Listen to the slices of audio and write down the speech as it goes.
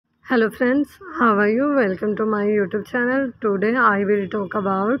Hello friends, how are you? Welcome to my YouTube channel. Today I will talk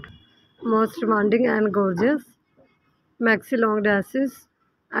about most demanding and gorgeous maxi long dresses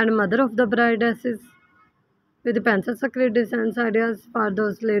and mother of the bride dresses with pencil secret designs ideas for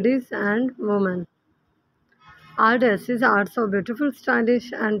those ladies and women. Our dresses are so beautiful,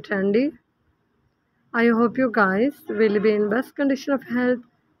 stylish and trendy. I hope you guys will be in best condition of health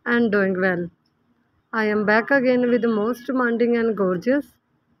and doing well. I am back again with the most demanding and gorgeous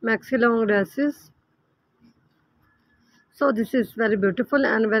maxi long dresses. So this is very beautiful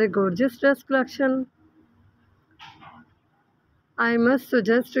and very gorgeous dress collection. I must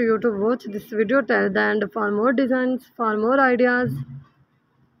suggest you to watch this video till the end for more designs, for more ideas.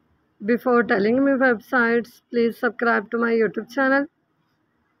 Before telling me websites, please subscribe to my YouTube channel.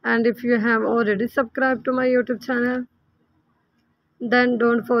 And if you have already subscribed to my YouTube channel, then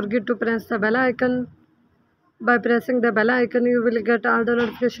don't forget to press the bell icon. By pressing the bell icon, you will get all the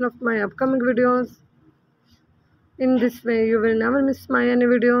notification of my upcoming videos. In this way, you will never miss my any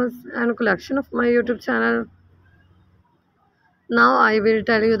videos and collection of my YouTube channel. Now I will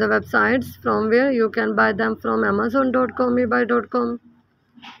tell you the websites from where you can buy them from Amazon.com, eBay.com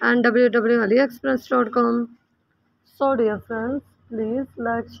and www.aliexpress.com. So dear friends, please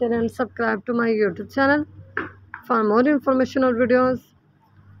like, share and subscribe to my YouTube channel for more information or videos.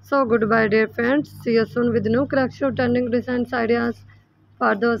 So goodbye dear friends. See you soon with new collection of trending designs ideas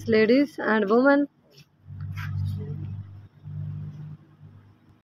for those ladies and women.